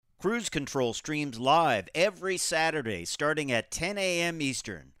Cruise Control streams live every Saturday starting at 10 a.m.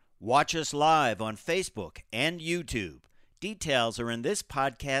 Eastern. Watch us live on Facebook and YouTube. Details are in this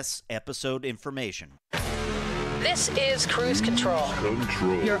podcast's episode information. This is Cruise Control.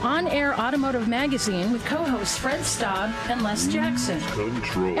 Your on-air automotive magazine with co-hosts Fred Staub and Les Jackson.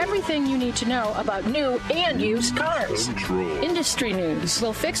 Everything you need to know about new and used cars. Industry news.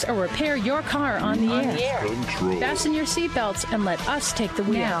 We'll fix or repair your car on the air. Fasten your seatbelts and let us take the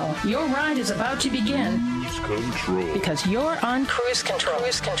wheel. Now, your ride is about to begin. Because you're on Cruise Control.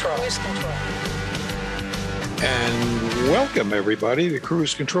 Cruise Control. Cruise Control. And welcome, everybody, to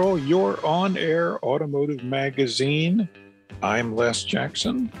Cruise Control, your on-air automotive magazine. I'm Les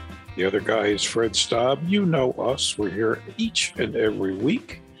Jackson. The other guy is Fred Staub. You know us. We're here each and every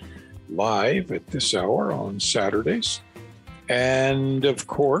week, live at this hour on Saturdays. And, of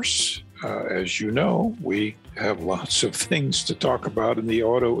course, as you know, we have lots of things to talk about in the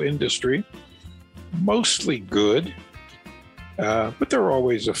auto industry, mostly good, but there are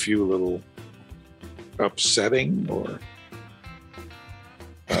always a few little upsetting or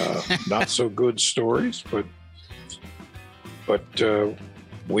not so good stories, but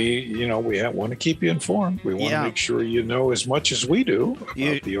we want to keep you informed. We want to make sure you know as much as we do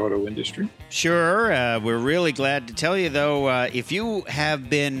about the auto industry. Sure. We're really glad to tell you, though, if you have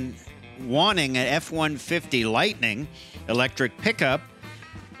been wanting an F-150 Lightning electric pickup,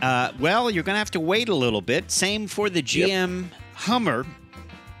 well, you're going to have to wait a little bit. Same for the GMC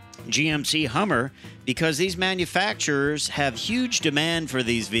Hummer, because these manufacturers have huge demand for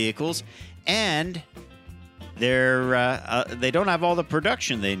these vehicles, and they don't have all the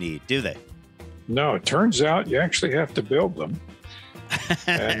production they need, do they? No, it turns out you actually have to build them,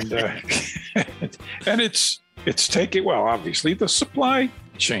 and and it's taking, well, obviously the supply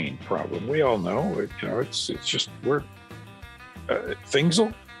chain problem. We all know, it's just things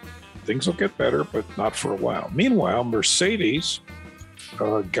will get better, but not for a while. Meanwhile, Mercedes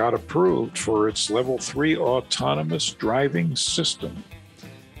got approved for its level 3 autonomous driving system.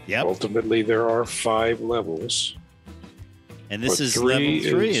 Yep. Ultimately, there are 5 levels. And this is level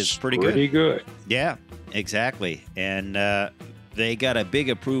 3 is pretty good. Yeah, exactly. And they got a big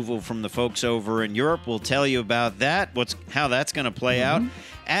approval from the folks over in Europe. We'll tell you about that, how that's going to play out.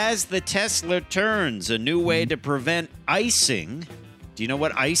 As the Tesla turns, a new way to prevent icing. Do you know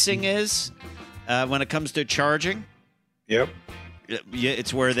what icing is when it comes to charging? Yep.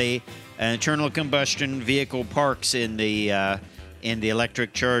 It's where the internal combustion vehicle parks in the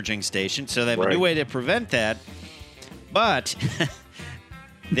electric charging station. So they have a new way to prevent that. But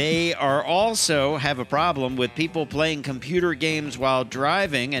they are also have a problem with people playing computer games while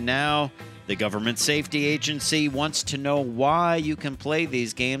driving. And now the Government Safety Agency wants to know why you can play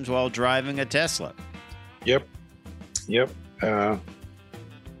these games while driving a Tesla. Yep. I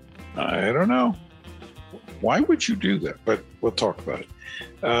don't know. Why would you do that? But we'll talk about it.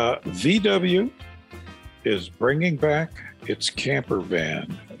 VW is bringing back its camper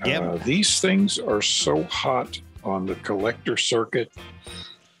van. Yep. These things are so hot on the collector circuit.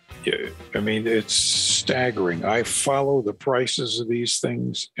 I mean, it's staggering. I follow the prices of these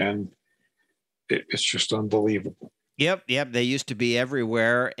things, and it's just unbelievable. Yep. They used to be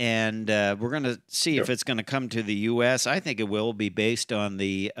everywhere, and we're going to see if it's going to come to the U.S. I think it will be based on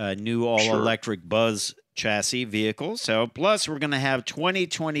the new all-electric Buzz chassis vehicle. So, plus we're going to have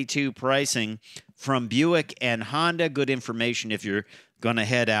 2022 pricing from Buick and Honda. Good information if you're going to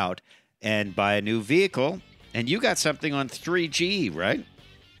head out and buy a new vehicle. And you got something on 3G, right?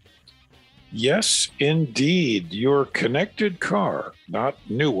 Yes, indeed. Your connected car, not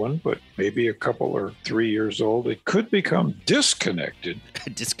new one, but maybe a couple or 3 years old, it could become disconnected.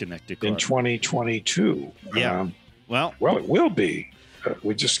 Disconnected car. In 2022. Yeah. Well, it will be.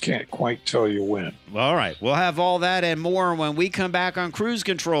 We just can't quite tell you when. All right. We'll have all that and more when we come back on Cruise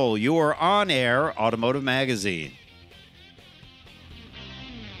Control, your on-air automotive magazine.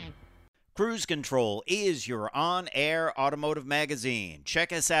 Cruise Control is your on-air automotive magazine.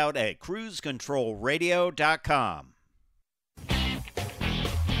 Check us out at cruisecontrolradio.com.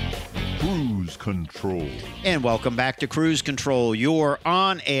 Cruise Control. And welcome back to Cruise Control, your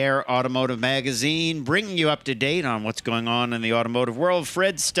on-air automotive magazine, bringing you up to date on what's going on in the automotive world.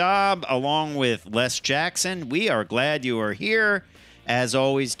 Fred Staub, along with Les Jackson. We are glad you are here. As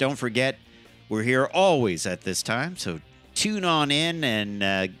always, don't forget, we're here always at this time, so tune on in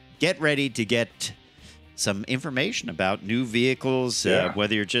and get ready to get some information about new vehicles,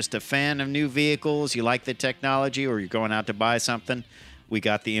 whether you're just a fan of new vehicles, you like the technology, or you're going out to buy something. We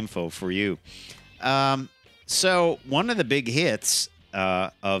got the info for you. So one of the big hits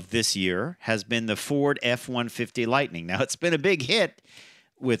of this year has been the Ford F-150 Lightning. Now, it's been a big hit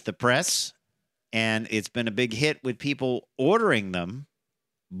with the press, and it's been a big hit with people ordering them,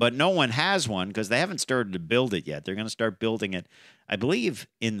 but no one has one because they haven't started to build it yet. They're going to start building it, I believe,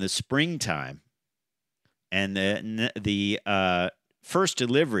 in the springtime. And the first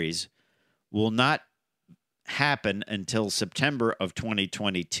deliveries will not happen until September of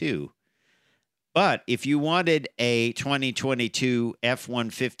 2022. But if you wanted a 2022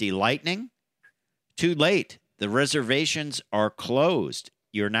 F-150 Lightning, too late. The reservations are closed.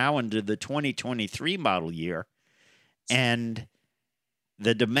 You're now into the 2023 model year, and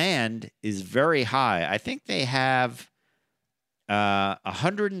the demand is very high. I think they have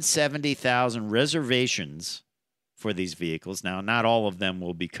 170,000 reservations for these vehicles. Now, not all of them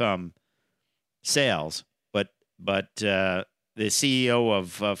will become sales, but the CEO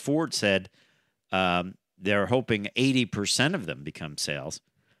of Ford said they're hoping 80% of them become sales,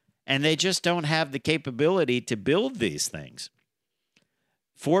 and they just don't have the capability to build these things.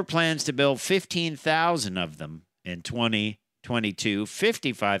 Ford plans to build 15,000 of them in 2022,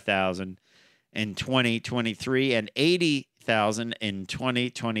 55,000 in 2023, and 80,000 in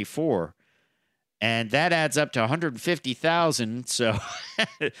 2024. And that adds up to 150,000. So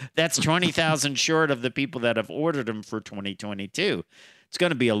that's 20,000 short of the people that have ordered them for 2022. It's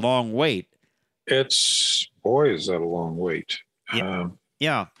going to be a long wait. Is that a long wait.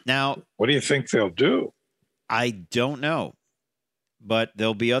 Yeah. Now, what do you think they'll do? I don't know, but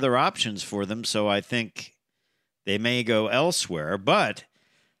there'll be other options for them. So I think they may go elsewhere, but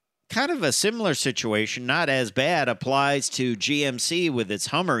kind of a similar situation, not as bad, applies to GMC with its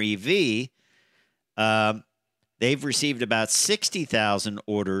Hummer EV. They've received about 60,000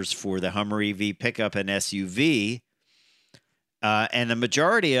 orders for the Hummer EV pickup and SUV. And the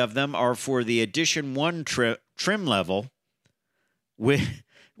majority of them are for the Edition 1 trim level,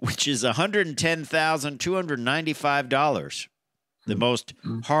 which is $110,295, the most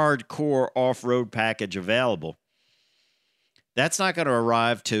hardcore off-road package available. That's not going to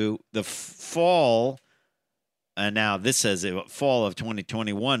arrive to the fall. Now, this says fall of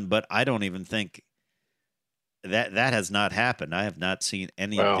 2021, but I don't even think that has not happened. I have not seen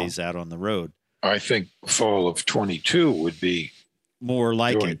any of these out on the road. I think fall of 22 would be more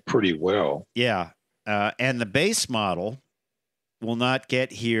like doing pretty well. Yeah. And the base model will not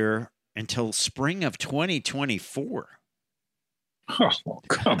get here until spring of 2024. Oh,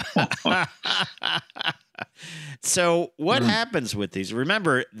 come on. So what happens with these?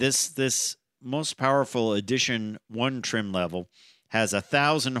 Remember, this most powerful Edition 1 trim level has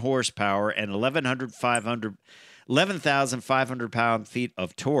 1,000 horsepower and 11,500 pound-feet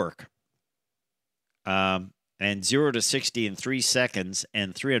of torque. And 0 to 60 in 3 seconds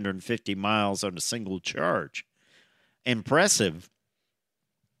and 350 miles on a single charge. Impressive.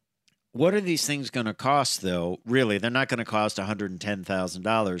 What are these things going to cost, though? Really, they're not going to cost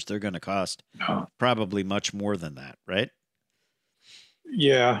 $110,000. They're going to cost probably much more than that, right?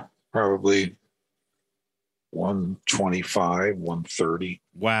 Yeah, probably 125, 130.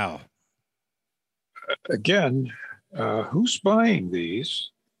 Wow. Again, who's buying these,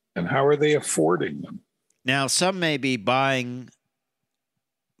 and how are they affording them? Now, some may be buying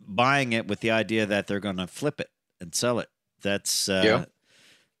it with the idea that they're going to flip it and sell it. That's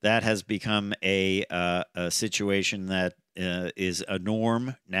that has become a situation that is a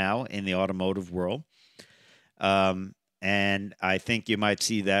norm now in the automotive world. And I think you might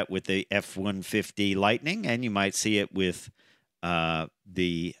see that with the F-150 Lightning, and you might see it with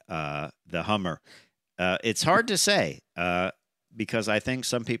the Hummer. It's hard to say because I think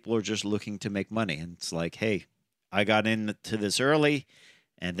some people are just looking to make money. And it's like, hey, I got into this early,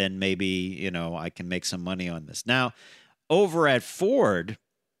 and then maybe, I can make some money on this. Now, over at Ford,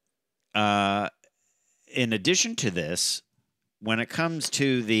 in addition to this, when it comes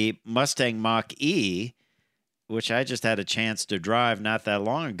to the Mustang Mach-E, which I just had a chance to drive not that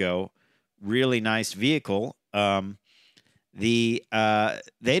long ago, really nice vehicle, they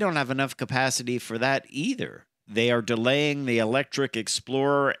don't have enough capacity for that either. They are delaying the Electric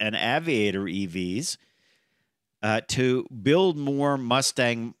Explorer and Aviator EVs to build more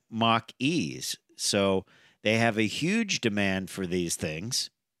Mustang Mach-E's. So they have a huge demand for these things.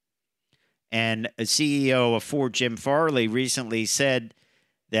 And a CEO of Ford, Jim Farley, recently said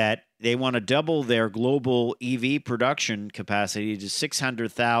that they want to double their global EV production capacity to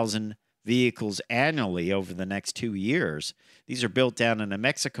 600,000 vehicles annually over the next 2 years. These are built down in a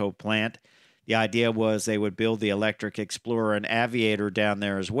Mexico plant. The idea was they would build the Electric Explorer and Aviator down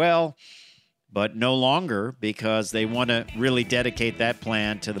there as well, but no longer because they want to really dedicate that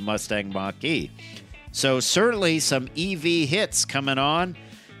plan to the Mustang Mach-E. So certainly some EV hits coming on.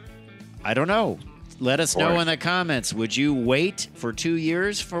 I don't know. Let us know Boy. in the comments. Would you wait for 2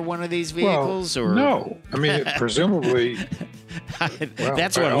 years for one of these vehicles? Well, or no. I mean, presumably.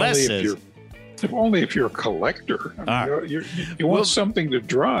 That's what only Les if says. Only if you're a collector. I mean, All right. you want something to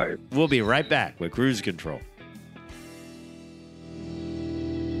drive. We'll be right back with Cruise Control.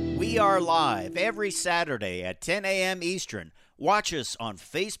 We are live every Saturday at 10 a.m. Eastern. Watch us on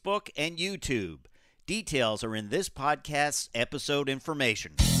Facebook and YouTube. Details are in this podcast's episode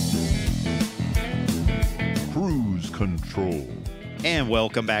information. Cruise Control. And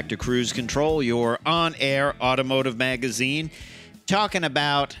welcome back to Cruise Control, your on-air automotive magazine. Talking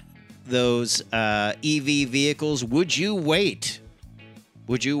about those EV vehicles. Would you wait?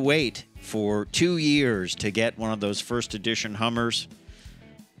 Would you wait for 2 years to get one of those first edition Hummers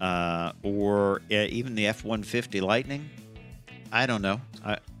or even the F-150 Lightning? I don't know.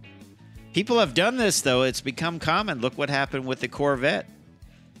 People have done this, though. It's become common. Look what happened with the Corvette.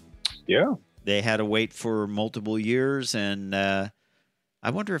 Yeah. They had to wait for multiple years, and I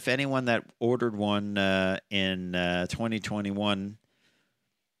wonder if anyone that ordered one in 2021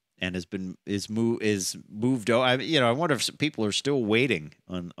 and is moved. I wonder if people are still waiting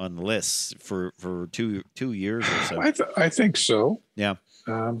on the lists for 2 years or so. I think so. Yeah.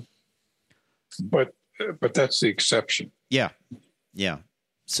 But that's the exception. Yeah.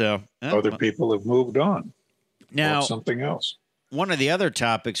 So Other people have moved on. now Want something else. one of the other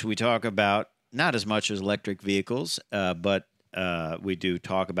topics we talk about, not as much as electric vehicles, but we do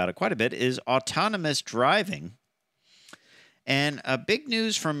talk about it quite a bit, is autonomous driving. And big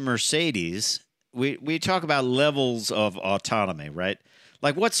news from Mercedes. We talk about levels of autonomy, right?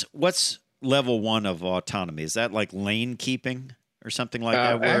 Like what's level 1 of autonomy? Is that like lane keeping or something like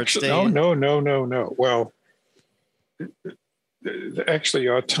that? Where Actually, it's no. Well, actually,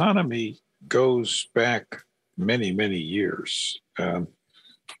 autonomy goes back many, many years, and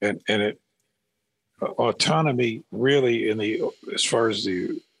autonomy really as far as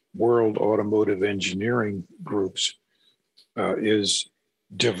the World Automotive Engineering groups is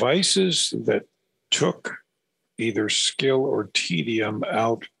devices that took either skill or tedium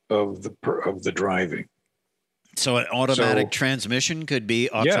out of the driving. So an automatic transmission could be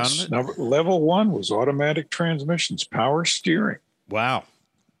autonomous? Yes. Now, level 1 was automatic transmissions, power steering. Wow.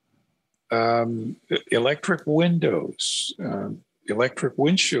 Electric windows, electric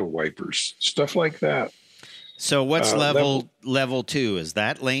windshield wipers, stuff like that. So what's level 2? Is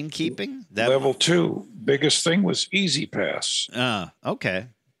that lane keeping? Level 2, biggest thing was Easy Pass. Okay.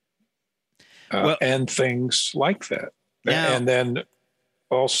 And things like that. Now, and then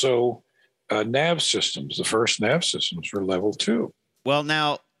also nav systems. The first nav systems were level 2. Well,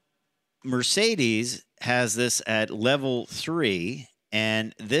 now Mercedes has this at level 3,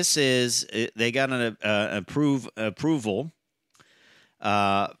 and this is they got an approval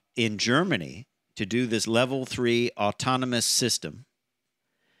in Germany to do this level 3 autonomous system,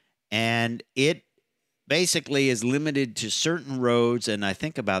 and it basically is limited to certain roads, and I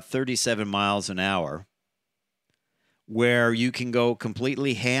think about 37 miles an hour, where you can go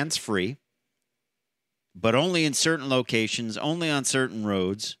completely hands-free, but only in certain locations, only on certain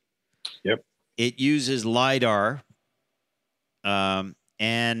roads. Yep. It uses LiDAR. And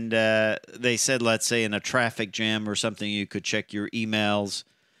they said, let's say in a traffic jam or something, you could check your emails.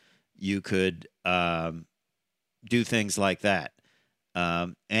 You could do things like that.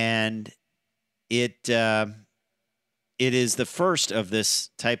 And it is the first of this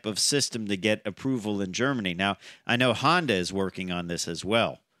type of system to get approval in Germany. Now, I know Honda is working on this as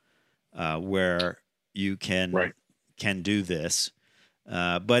well, where you can do this.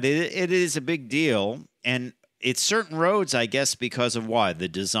 But it is a big deal, and it's certain roads, I guess, because of why? The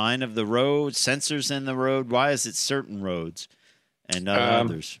design of the road, sensors in the road. Why is it certain roads and not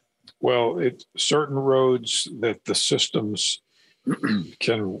others? Well, it's certain roads that the systems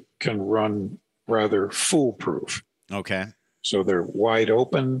can run rather foolproof. Okay. So they're wide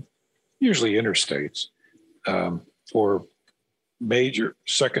open, usually interstates, or major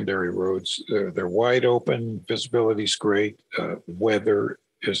secondary roads. They're wide open, visibility's great, weather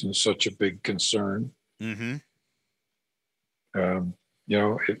isn't such a big concern. Mm-hmm.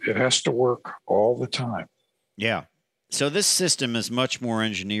 It has to work all the time. Yeah. So this system is much more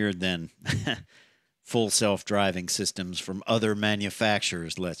engineered than full self-driving systems from other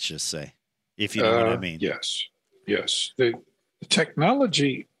manufacturers, let's just say, if you know what I mean. Yes. The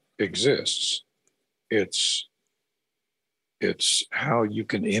technology exists. It's how you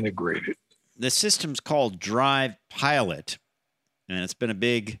can integrate it. The system's called Drive Pilot, and it's been a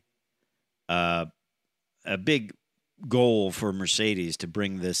big goal for Mercedes to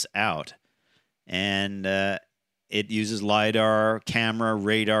bring this out. And It uses LiDAR, camera,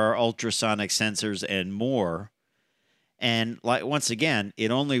 radar, ultrasonic sensors, and more. And like once again,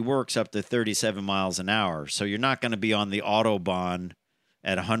 it only works up to 37 miles an hour. So you're not going to be on the Autobahn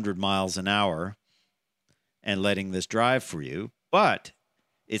at 100 miles an hour and letting this drive for you. But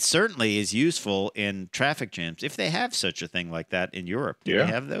it certainly is useful in traffic jams, if they have such a thing like that in Europe. Do they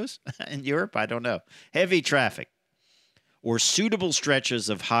have those in Europe? I don't know. Heavy traffic or suitable stretches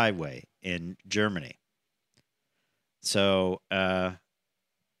of highway in Germany. So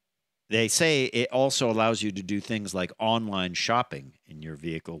they say it also allows you to do things like online shopping in your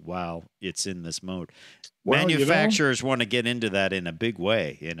vehicle while it's in this mode. Well, manufacturers want to get into that in a big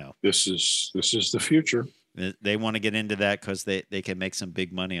way. This is the future. They want to get into that because they can make some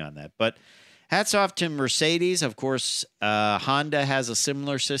big money on that. But hats off to Mercedes. Of course, Honda has a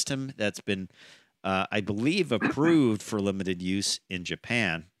similar system that's been, I believe, approved for limited use in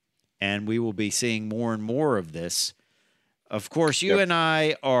Japan. And we will be seeing more and more of this. Of course, you and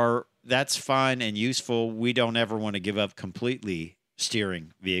I that's fine and useful. We don't ever want to give up completely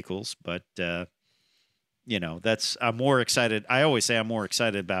steering vehicles, but I'm more excited. I always say I'm more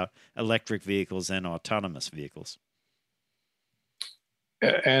excited about electric vehicles than autonomous vehicles.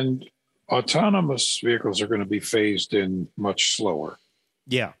 And autonomous vehicles are going to be phased in much slower.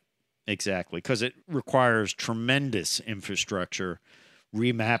 Yeah, exactly. Because it requires tremendous infrastructure,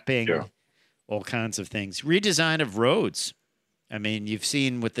 remapping, all kinds of things. Redesign of roads. I mean, you've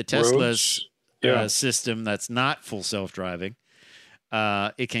seen with the Tesla's system that's not full self-driving.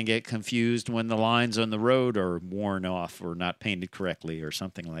 It can get confused when the lines on the road are worn off or not painted correctly or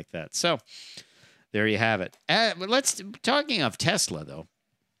something like that. So there you have it. Talking of Tesla, though,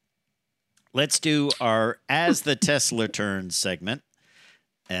 let's do our As the Tesla Turns segment,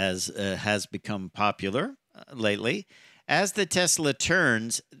 as has become popular lately. As the Tesla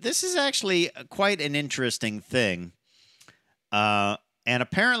Turns, this is actually quite an interesting thing. And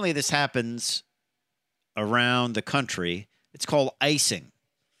apparently this happens around the country. It's called icing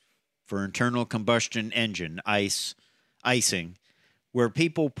for internal combustion engine, icing, where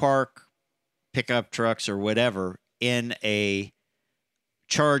people park pickup trucks or whatever in a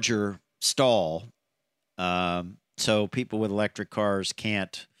charger stall. So people with electric cars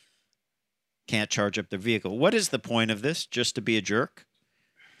can't charge up their vehicle. What is the point of this? Just to be a jerk?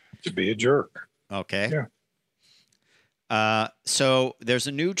 To be a jerk. Okay. Yeah. So there's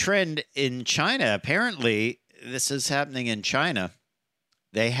a new trend in China. Apparently, this is happening in China.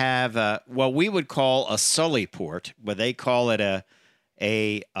 They have what we would call a sully port, but they call it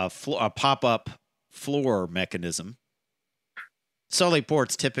a pop-up floor mechanism. Sully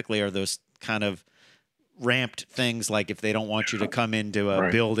ports typically are those kind of ramped things, like if they don't want you to come into a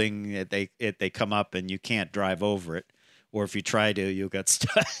building, they come up and you can't drive over it, or if you try to, you'll get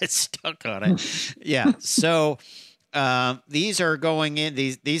stuck on it. Yeah. So these are going in.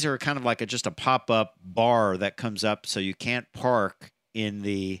 These are kind of like just a pop-up bar that comes up, so you can't park in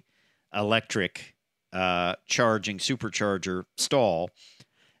the electric charging supercharger stall.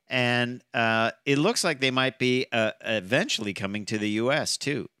 And it looks like they might be eventually coming to the U.S.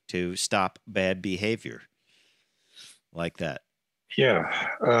 too, to stop bad behavior like that.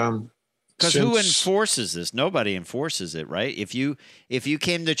 Yeah. Because who enforces this? Nobody enforces it, right? If you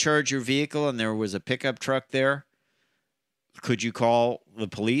came to charge your vehicle and there was a pickup truck there, could you call the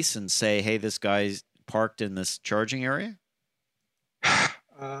police and say, hey, this guy's parked in this charging area?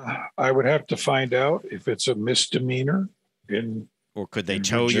 I would have to find out if it's a misdemeanor or could they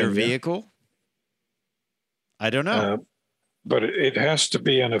tow Virginia. Your vehicle? I don't know. But it has to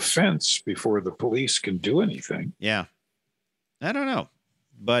be an offense before the police can do anything. Yeah. I don't know.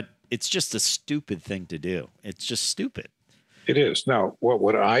 But it's just a stupid thing to do. It's just stupid. It is. Now, what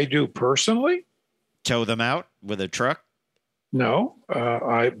would I do personally? Tow them out with a truck? No,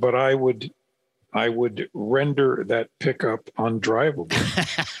 I would render that pickup undrivable.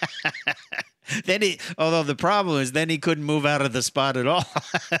 Although the problem is then he couldn't move out of the spot at all,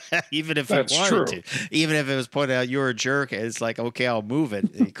 even if he wanted to. Even if it was pointed out you're a jerk, it's like, okay, I'll move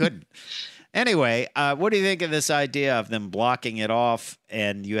it. He couldn't. Anyway, what do you think of this idea of them blocking it off,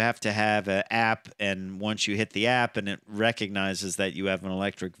 and you have to have an app, and once you hit the app and it recognizes that you have an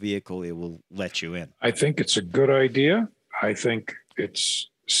electric vehicle, it will let you in? I think it's a good idea. I think it's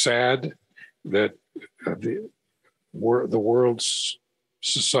sad that the world's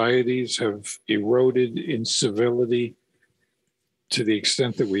societies have eroded in civility to the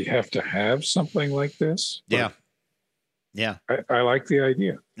extent that we have to have something like this. Yeah. Yeah. I like the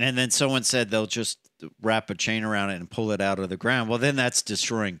idea. And then someone said they'll just wrap a chain around it and pull it out of the ground. Well, then that's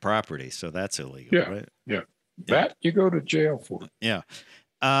destroying property. So that's illegal, right? Yeah. That you go to jail for. Yeah.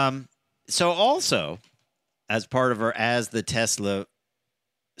 So also, as part of our As the Tesla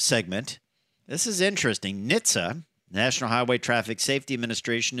segment. This is interesting. NHTSA, National Highway Traffic Safety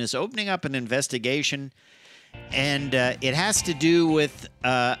Administration, is opening up an investigation, and it has to do with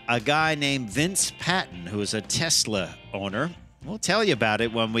a guy named Vince Patton, who is a Tesla owner. We'll tell you about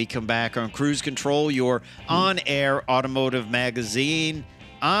it when we come back on Cruise Control, your on-air automotive magazine.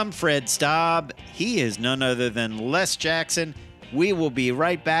 I'm Fred Staub. He is none other than Les Jackson. We will be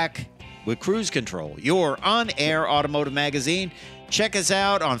right back with Cruise Control, your on-air automotive magazine. Check us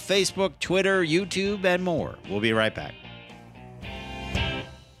out on Facebook, Twitter, YouTube, and more. We'll be right back.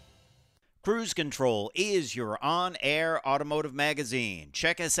 Cruise Control is your on-air automotive magazine.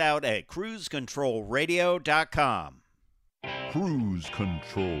 Check us out at cruisecontrolradio.com. Cruise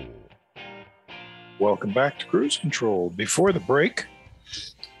Control. Welcome back to Cruise Control. Before the break,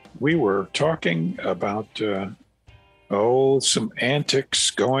 we were talking about some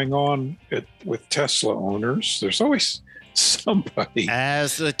antics going on with Tesla owners. There's always somebody.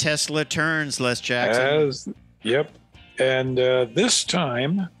 As the Tesla turns, Les Jackson. Yep. And this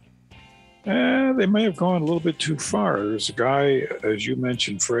time, they may have gone a little bit too far. There's a guy, as you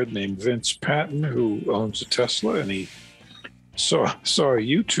mentioned, Fred, named Vince Patton, who owns a Tesla, and he saw a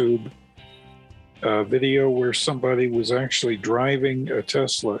YouTube video where somebody was actually driving a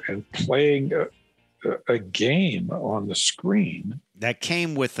Tesla and playing a game on the screen. That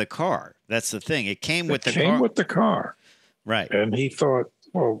came with the car. That's the thing. It came with the car. It came with the car. Right. And he thought,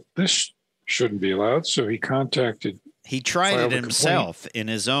 well, this shouldn't be allowed. So he contacted. He tried it himself in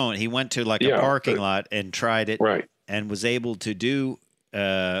his own. He went to like a parking lot and tried it. Right. And was able to do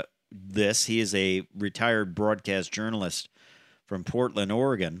this. He is a retired broadcast journalist from Portland,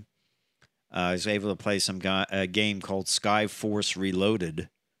 Oregon. He was able to play a game called Skyforce Reloaded.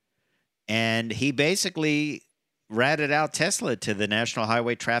 And he basically ratted out Tesla to the National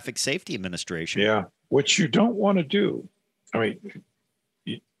Highway Traffic Safety Administration. Yeah, which you don't want to do. I mean,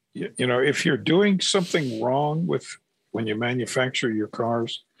 you know, if you're doing something wrong when you manufacture your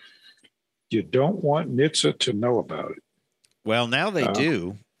cars, you don't want NHTSA to know about it. Well, now they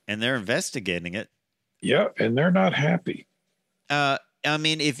do, and they're investigating it. Yeah, and they're not happy. I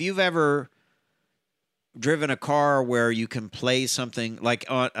mean, if you've ever driven a car where you can play something like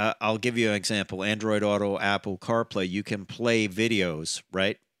I'll give you an example, Android Auto, Apple CarPlay, you can play videos,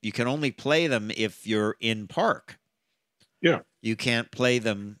 right? You can only play them if you're in park. Yeah. You can't play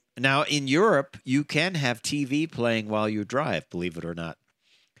them. Now, in Europe, you can have TV playing while you drive, believe it or not,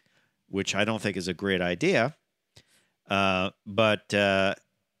 which I don't think is a great idea. But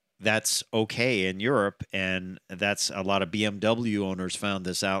that's okay in Europe, and that's a lot of BMW owners found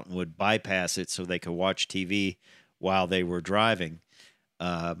this out and would bypass it so they could watch TV while they were driving,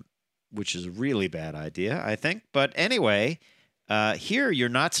 which is a really bad idea, I think. But anyway, here you're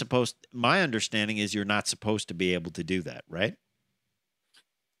not supposed. My understanding is you're not supposed to be able to do that, right?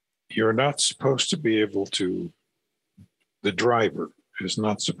 You're not supposed to be able to. The driver is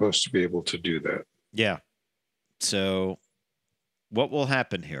not supposed to be able to do that. Yeah. So, what will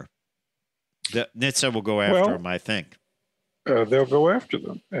happen here? The NHTSA will go after them, I think. They'll go after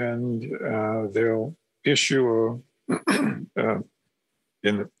them, and they'll issue in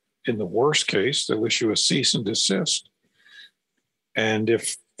the worst case, they'll issue a cease and desist. And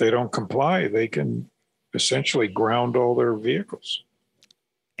if they don't comply, they can essentially ground all their vehicles.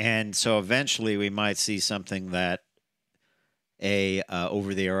 And so eventually we might see something that a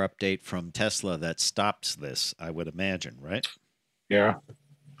over-the-air update from Tesla that stops this, I would imagine, right? Yeah.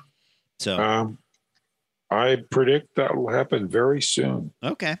 So I predict that will happen very soon.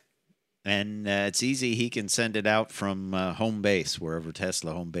 Okay. And it's easy. He can send it out from home base, wherever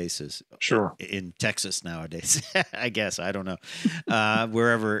Tesla home base is. Sure. In Texas nowadays, I guess. I don't know.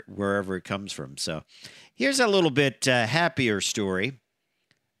 Wherever it comes from. So here's a little bit happier story.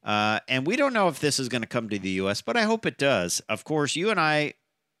 And we don't know if this is going to come to the U.S., but I hope it does. Of course, you and I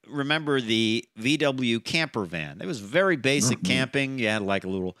remember the VW camper van. It was very basic camping. You had like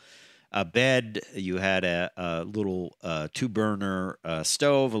a bed. You had a little two-burner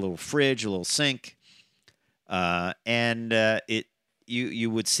stove, a little fridge, a little sink. And you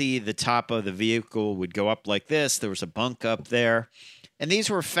would see the top of the vehicle would go up like this. There was a bunk up there. And these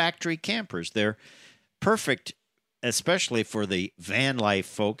were factory campers. They're perfect, especially for the van life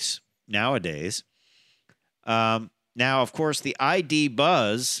folks nowadays. Now, of course, the ID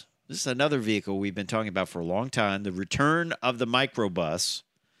Buzz, this is another vehicle we've been talking about for a long time, the return of the microbus.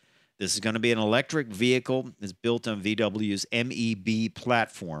 This is going to be an electric vehicle. It's built on VW's MEB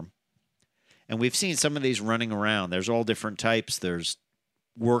platform. And we've seen some of these running around. There's all different types. There's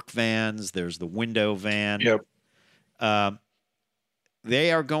work vans. There's the window van. Yep.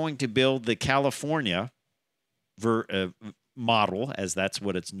 They are going to build the California model, as that's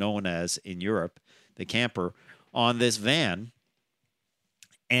what it's known as in Europe, the camper, on this van.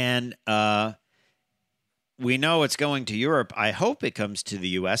 And we know it's going to Europe. I hope it comes to the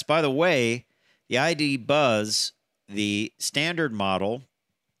U.S. By the way, the ID Buzz, the standard model,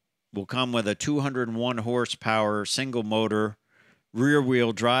 will come with a 201 horsepower single motor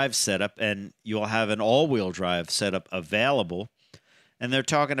rear-wheel drive setup, and you'll have an all-wheel drive setup available. And they're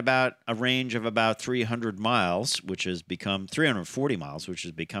talking about a range of about 300 miles, which has become 340 miles, which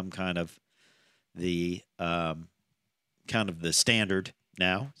has become kind of the standard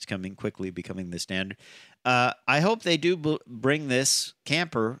now. It's quickly becoming the standard. I hope they do bring this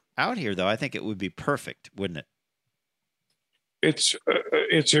camper out here, though. I think it would be perfect, wouldn't it? It's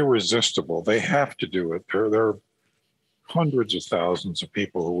irresistible. They have to do it. There are hundreds of thousands of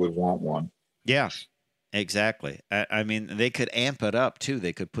people who would want one. Yeah, exactly. I mean, they could amp it up, too.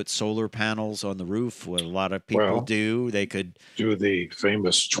 They could put solar panels on the roof, what a lot of people do. They could do the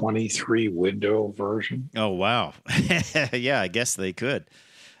famous 23-window version. Oh, wow. Yeah, I guess they could.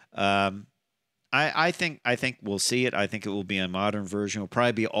 I think we'll see it. I think it will be a modern version. It'll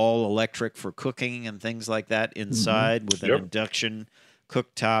probably be all electric for cooking and things like that inside with an induction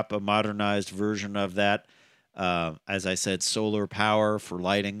cooktop, a modernized version of that. As I said, solar power for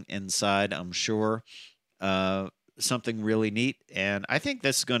lighting inside, I'm sure. Something really neat. And I think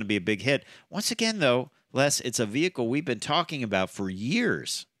this is going to be a big hit. Once again, though, Les, it's a vehicle we've been talking about for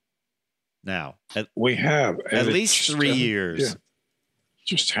years now. We have. At least 3 years. Yeah.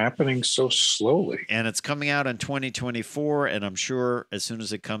 Just happening so slowly. And it's coming out in 2024, and I'm sure as soon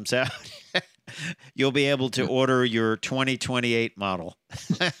as it comes out, you'll be able to order your 2028 model.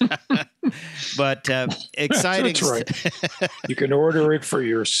 But exciting. That's right. You can order it for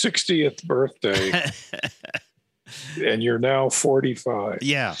your 60th birthday, and you're now 45.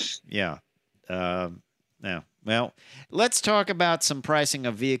 Yeah. Well, let's talk about some pricing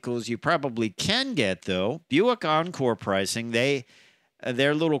of vehicles you probably can get, though. Buick Encore pricing, their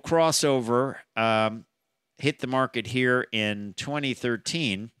little crossover hit the market here in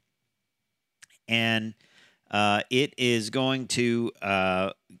 2013, and it is going to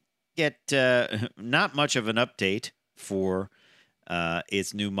get not much of an update for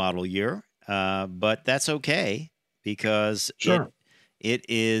its new model year, but that's okay because it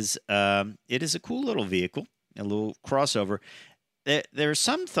is a cool little vehicle, a little crossover. There's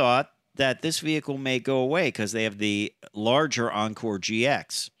some thought that this vehicle may go away because they have the larger Encore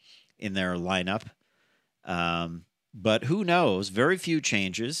GX in their lineup. But who knows? Very few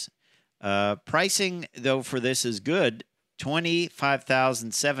changes. Pricing, though, for this is good.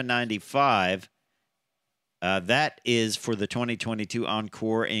 $25,795. That is for the 2022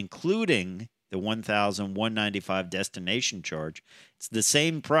 Encore, including the $1,195 destination charge. It's the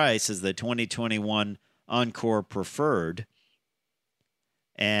same price as the 2021 Encore Preferred.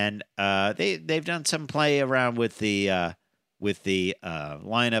 And they've done some play around with the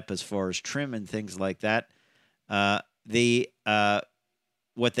lineup as far as trim and things like that.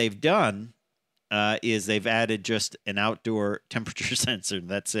 What they've done is they've added just an outdoor temperature sensor. And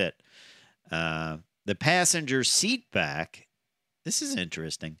that's it. The passenger seat back. This is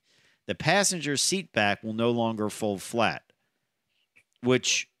interesting. The passenger seat back will no longer fold flat,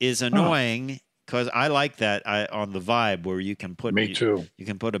 which is annoying. Because I like that on the Vibe where you can put you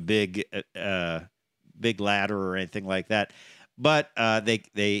can put a big ladder or anything like that, but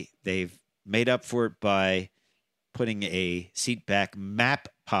they've made up for it by putting a seat back map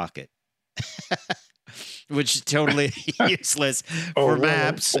pocket, which is totally useless for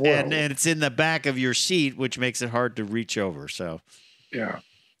maps, and it's in the back of your seat, which makes it hard to reach over. So yeah,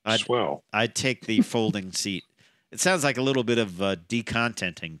 I'd take the folding seat. It sounds like a little bit of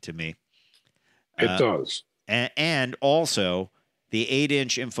decontenting to me. It does. And also, the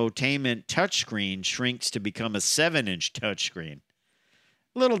 8-inch infotainment touchscreen shrinks to become a 7-inch touchscreen.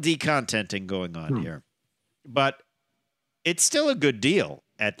 A little decontenting going on here. But it's still a good deal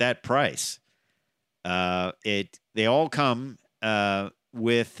at that price. They all come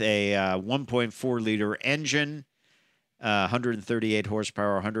with a 1.4-liter engine, 138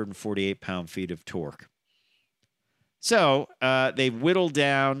 horsepower, 148 pound-feet of torque. So they've whittled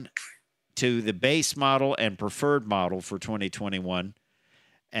down to the base model and preferred model for 2021.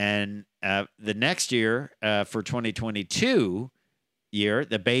 And the next year, for 2022 year,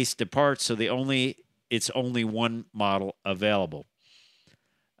 the base departs, so it's only one model available.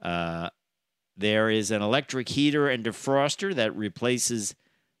 There is an electric heater and defroster that replaces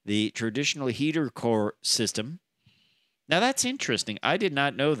the traditional heater core system. Now, that's interesting. I did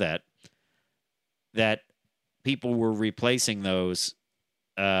not know that people were replacing those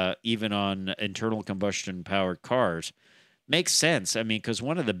even on internal combustion powered cars. Makes sense. I mean, because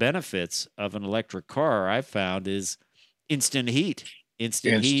one of the benefits of an electric car I found is instant heat,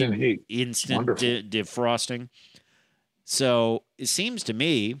 instant heat, instant defrosting. So it seems to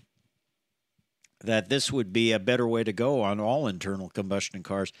me that this would be a better way to go on all internal combustion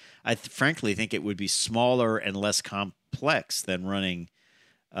cars. I frankly think it would be smaller and less complex than running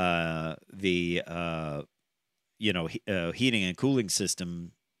the heating and cooling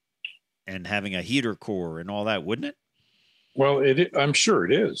system and having a heater core and all that, wouldn't it? Well, I'm sure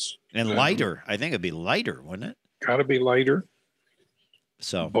it is. And lighter. I think it'd be lighter, wouldn't it? Got to be lighter.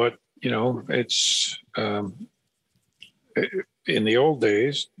 So, but it's in the old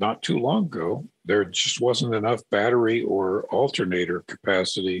days, not too long ago, there just wasn't enough battery or alternator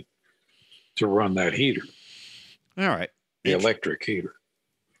capacity to run that heater. All right. The electric heater.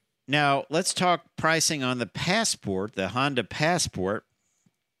 Now, let's talk pricing on the Passport, the Honda Passport.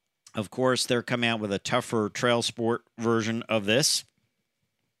 Of course, they're coming out with a tougher Trail Sport version of this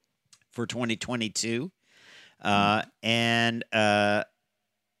for 2022. And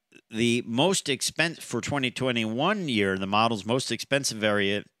the most expensive for 2021 year, the model's most expensive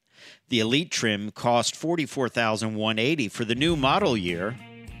variant, the Elite trim, cost $44,180 for the new model year.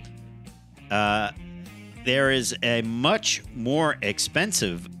 There is a much more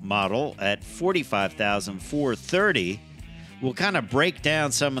expensive model at $45,430. We'll kind of break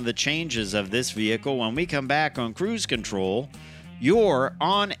down some of the changes of this vehicle when we come back on Cruise Control, your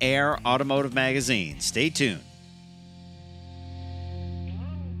on-air automotive magazine. Stay tuned.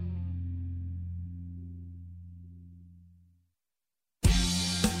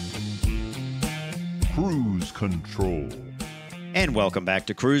 Cruise Control. And welcome back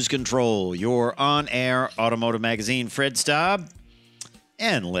to Cruise Control, your on-air automotive magazine. Fred Staub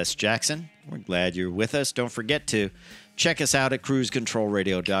and Les Jackson. We're glad you're with us. Don't forget to check us out at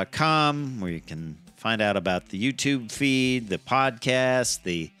cruisecontrolradio.com, where you can find out about the YouTube feed, the podcast,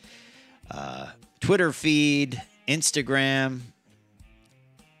 the Twitter feed, Instagram,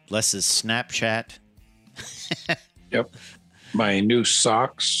 Les's Snapchat. Yep. My new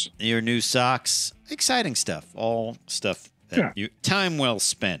socks. Your new socks. Exciting stuff. All stuff. Time well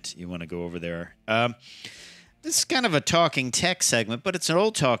spent. You want to go over there. This is kind of a talking tech segment, but it's an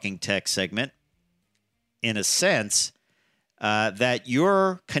old talking tech segment in a sense that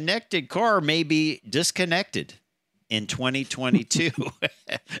your connected car may be disconnected in 2022.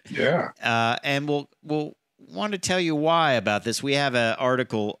 Yeah. And we'll want to tell you why about this. We have an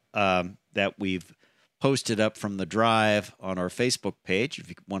article that we've posted up from the drive on our Facebook page. If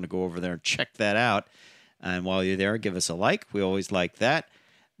you want to go over there and check that out. And while you're there, give us a like. We always like that.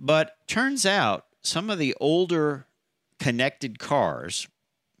 But turns out some of the older connected cars,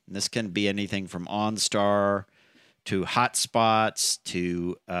 and this can be anything from OnStar to hotspots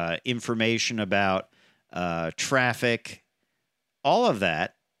to information about traffic, all of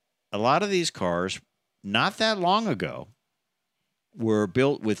that, a lot of these cars, not that long ago, were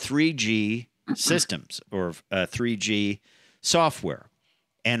built with 3G systems or 3G software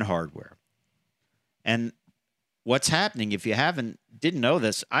and hardware. And what's happening, if you didn't know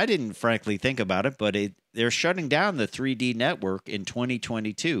this, I didn't frankly think about it, but they're shutting down the 3D network in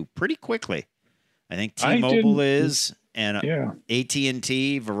 2022 pretty quickly. I think T-Mobile is, and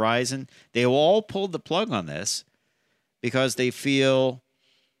AT&T, Verizon, they all pulled the plug on this because they feel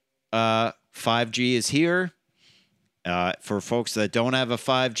 5G is here. For folks that don't have a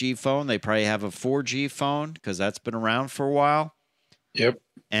 5G phone, they probably have a 4G phone because that's been around for a while. Yep.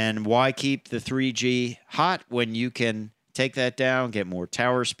 And why keep the 3G hot when you can take that down, get more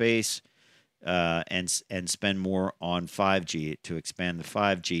tower space, and spend more on 5G to expand the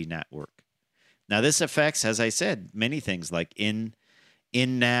 5G network? Now, this affects, as I said, many things like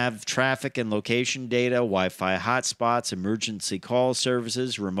in-nav traffic and location data, Wi-Fi hotspots, emergency call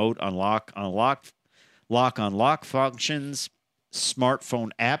services, remote lock-unlock functions,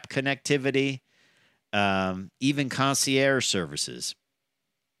 smartphone app connectivity, even concierge services.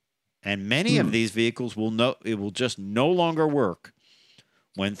 And many of these vehicles it will just no longer work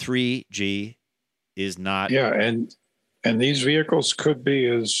when 3G is not. Yeah, and these vehicles could be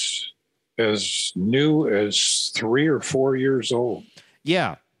as new as 3 or 4 years old.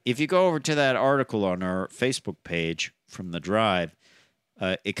 Yeah, if you go over to that article on our Facebook page from the drive,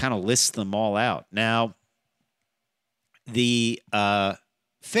 it kind of lists them all out. Now, the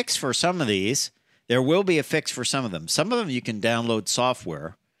fix for some of these, there will be a fix for some of them. Some of them you can download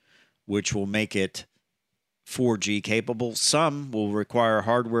software, which will make it 4G capable. Some will require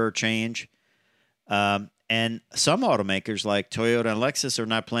hardware change. And some automakers like Toyota and Lexus are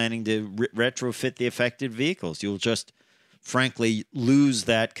not planning to retrofit the affected vehicles. You'll just frankly, lose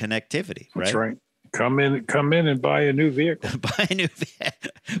that connectivity. That's right. Come in and buy a new vehicle. Buy a new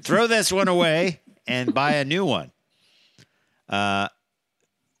throw this one away and buy a new one.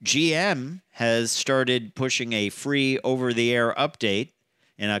 GM has started pushing a free over-the-air update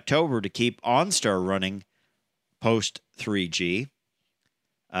in October to keep OnStar running post 3G.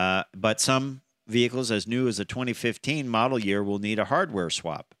 But some vehicles as new as the 2015 model year will need a hardware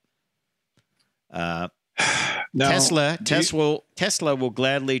swap. Now, Tesla will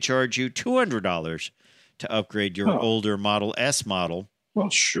gladly charge you $200 to upgrade your older Model S model. Well,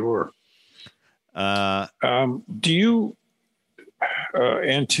 sure. Do you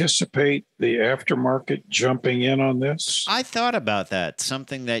anticipate the aftermarket jumping in on this? I thought about that.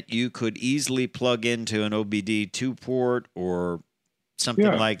 Something that you could easily plug into an OBD2 port or something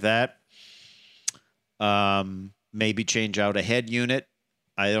like that. Maybe change out a head unit.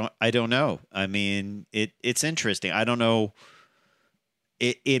 I don't know. I mean, it's interesting. I don't know.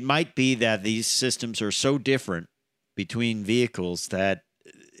 It might be that these systems are so different between vehicles that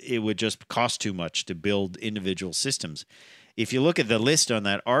it would just cost too much to build individual systems. If you look at the list on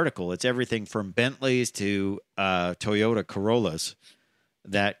that article, it's everything from Bentleys to Toyota Corollas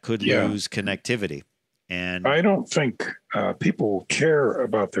that could lose connectivity. And I don't think people care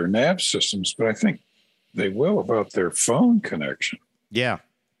about their nav systems, but I think they will about their phone connection. Yeah.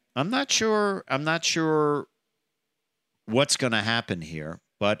 I'm not sure what's going to happen here,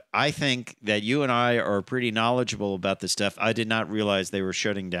 but I think that you and I are pretty knowledgeable about this stuff. I did not realize they were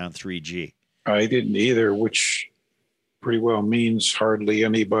shutting down 3G. I didn't either, which pretty well means hardly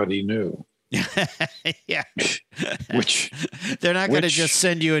anybody knew. Yeah. Which they're not going to just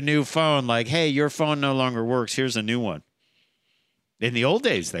send you a new phone like, hey, your phone no longer works. Here's a new one. In the old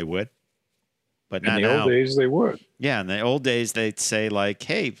days, they would. But not now. In the old days, they would. Yeah, in the old days, they'd say like,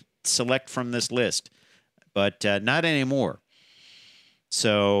 hey, select from this list. But not anymore.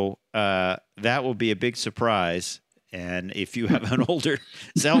 So that will be a big surprise. And if you have an older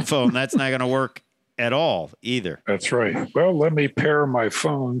cell phone, that's not going to work at all either. That's right. Well, let me pair my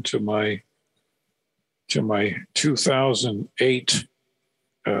phone to my 2008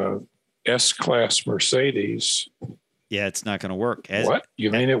 S-Class Mercedes. Yeah, it's not going to work. What?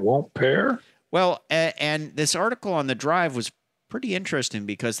 You mean it won't pair? Well, and this article on the Drive was pretty interesting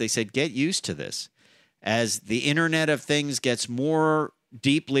because they said get used to this. As the Internet of Things gets more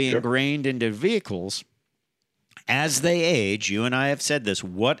deeply ingrained into vehicles, as they age, you and I have said this,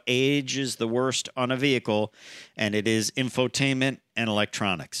 what age is the worst on a vehicle? And it is infotainment and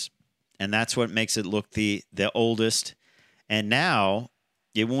electronics. And that's what makes it look the oldest. And now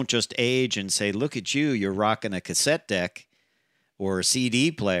it won't just age and say, look at you, you're rocking a cassette deck or a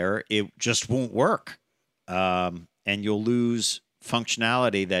CD player. It just won't work. And you'll lose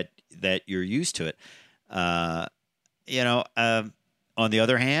functionality that you're used to it. On the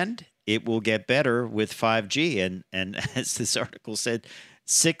other hand, it will get better with 5G. And as this article said,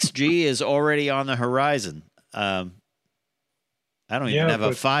 6G is already on the horizon. I don't even have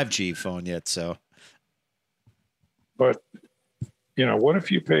a 5G phone yet, so. But, what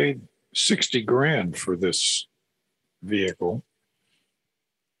if you paid $60,000 for this vehicle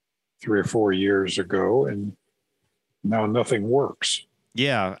 3 or 4 years ago and now nothing works?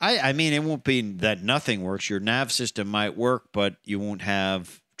 Yeah, I mean, it won't be that nothing works. Your nav system might work, but you won't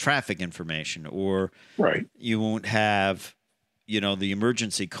have traffic information, or you won't have, the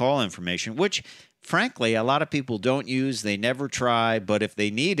emergency call information, which, frankly, a lot of people don't use. They never try, but if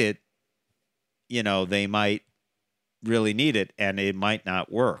they need it, they might really need it, and it might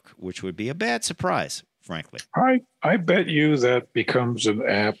not work, which would be a bad surprise, frankly. I bet you that becomes an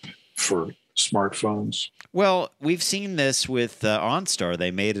app for smartphones. Well, we've seen this with OnStar.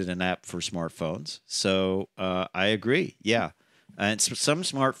 They made it an app for smartphones. So I agree. Yeah. And some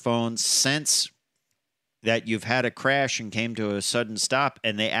smartphones sense that you've had a crash and came to a sudden stop,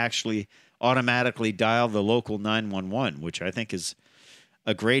 and they actually automatically dial the local 911, which I think is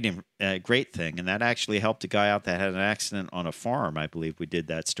a great thing. And that actually helped a guy out that had an accident on a farm. I believe we did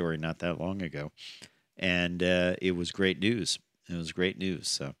that story not that long ago. And it was great news. It was great news.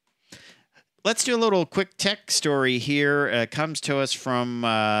 So let's do a little quick tech story here. It comes to us from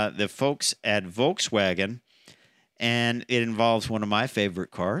the folks at Volkswagen, and it involves one of my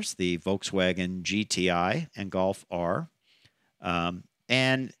favorite cars, the Volkswagen GTI and Golf R.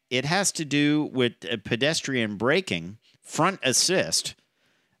 And it has to do with pedestrian braking, front assist.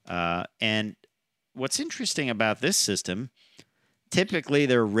 And what's interesting about this system, typically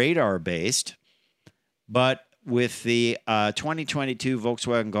they're radar-based, but with the 2022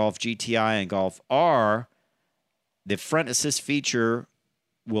 Volkswagen Golf GTI and Golf R, the front assist feature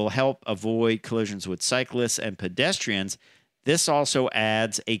will help avoid collisions with cyclists and pedestrians. This also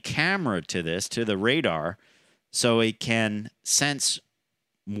adds a camera to the radar, so it can sense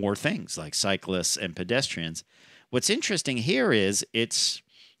more things like cyclists and pedestrians. What's interesting here is it's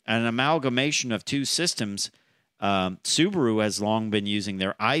an amalgamation of two systems. Subaru has long been using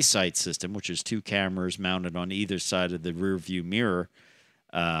their EyeSight system, which is two cameras mounted on either side of the rear view mirror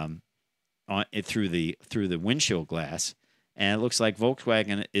through the windshield glass. And it looks like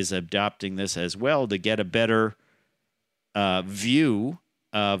Volkswagen is adopting this as well to get a better view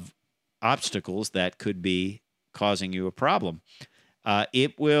of obstacles that could be causing you a problem.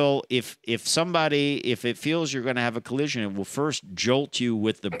 It will, if it feels you're going to have a collision, it will first jolt you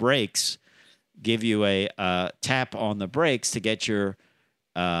with the brakes, give you a tap on the brakes to get your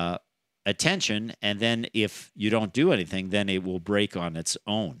attention, and then if you don't do anything, then it will brake on its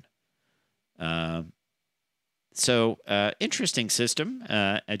own. So interesting system.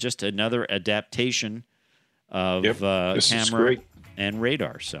 Just another adaptation of camera and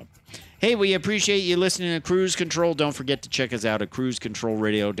radar. So, hey, we appreciate you listening to Cruise Control. Don't forget to check us out at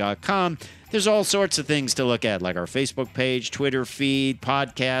cruisecontrolradio.com. There's all sorts of things to look at, like our Facebook page, Twitter feed,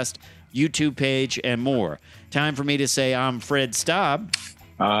 podcast, YouTube page, and more. Time for me to say I'm Fred Staub.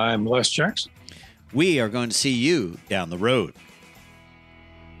 I'm Les Jackson. We are going to see you down the road.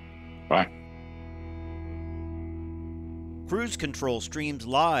 Bye. Cruise Control streams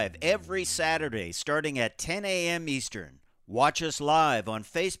live every Saturday starting at 10 a.m. Eastern. Watch us live on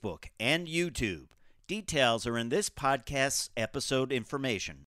Facebook and YouTube. Details are in this podcast's episode information.